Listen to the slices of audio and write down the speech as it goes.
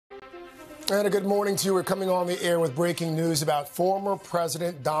And a good morning to you. We're coming on the air with breaking news about former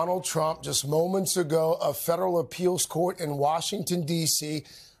President Donald Trump. Just moments ago, a federal appeals court in Washington, D.C.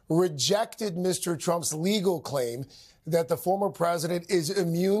 rejected Mr. Trump's legal claim that the former president is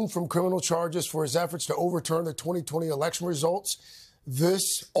immune from criminal charges for his efforts to overturn the 2020 election results.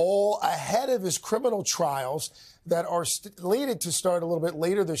 This all ahead of his criminal trials that are slated to start a little bit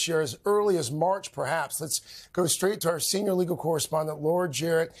later this year, as early as March, perhaps. Let's go straight to our senior legal correspondent, Laura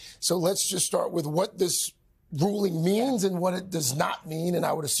Jarrett. So let's just start with what this ruling means and what it does not mean. And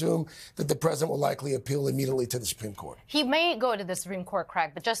I would assume that the president will likely appeal immediately to the Supreme Court. He may go to the Supreme Court,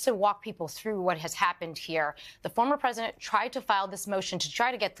 Craig, but just to walk people through what has happened here, the former president tried to file this motion to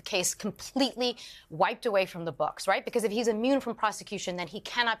try to get the case completely wiped away from the books, right? Because if he's immune from prosecution, then he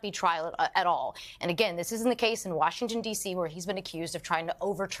cannot be tried at all. And again, this isn't the case in Washington, D.C., where he's been accused of trying to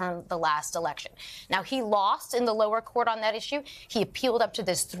overturn the last election. Now, he lost in the lower court on that issue. He appealed up to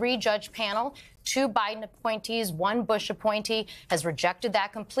this 3-judge panel. 2 Biden appointees, 1 Bush appointee has rejected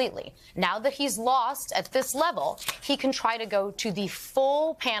that completely. Now that he's lost at this level, he can try to go to the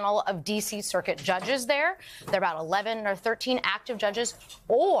full panel of D.C. Circuit judges there. There are about 11 or 13 active judges.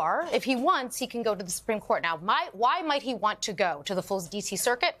 Or, if he wants, he can go to the Supreme Court. Now, why might he want to go to the full D.C.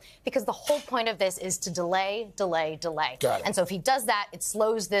 Circuit? Because the whole point of this is to delay. Got it. And so if he does that, it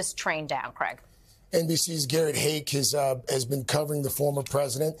slows this train down, Craig. NBC's Garrett Haake has been covering the former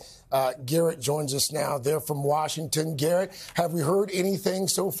president. Garrett joins us now. They're from Washington. Garrett, have we heard anything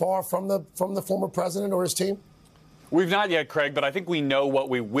so far from the former president or his team? We've not yet, Craig, but I think we know what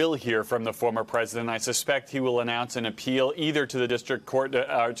we will hear from the former president. I suspect he will announce an appeal either to the district court,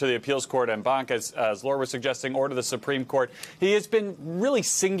 to the appeals court en banc, as Laura was suggesting, or to the Supreme Court. He has been really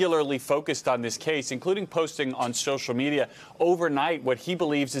singularly focused on this case, including posting on social media overnight what he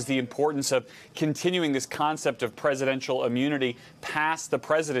believes is the importance of continuing this concept of presidential immunity past the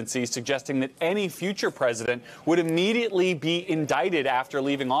presidency, suggesting that any future president would immediately be indicted after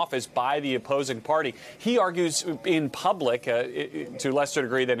leaving office by the opposing party. He argues in public, to a lesser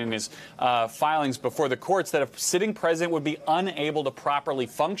degree than in his filings before the courts, that a sitting president would be unable to properly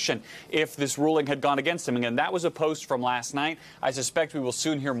function if this ruling had gone against him. Again, that was a post from last night. I suspect we will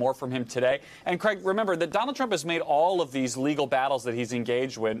soon hear more from him today. And, Craig, remember that Donald Trump has made all of these legal battles that he's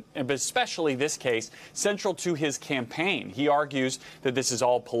engaged with, but especially this case, central to his campaign. He argues that this is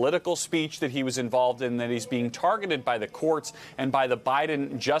all political speech that he was involved in, that he's being targeted by the courts and by the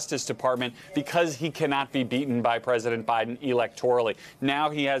Biden Justice Department because he cannot be beaten by President Biden electorally. Now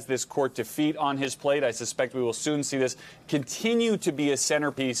he has this court defeat on his plate. I suspect we will soon see this continue to be a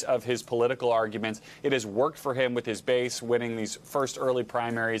centerpiece of his political arguments. It has worked for him with his base, winning these first early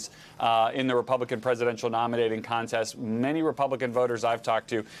primaries in the Republican presidential nominating contest. Many Republican voters I've talked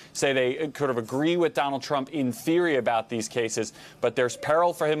to say they could agree with Donald Trump in theory about these cases, but there's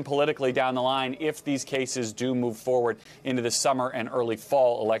peril for him politically down the line if these cases do move forward into the summer and early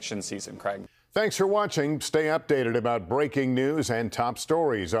fall election season, Craig. Thanks for watching. Stay updated about breaking news and top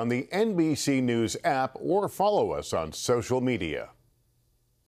stories on the NBC News app or follow us on social media.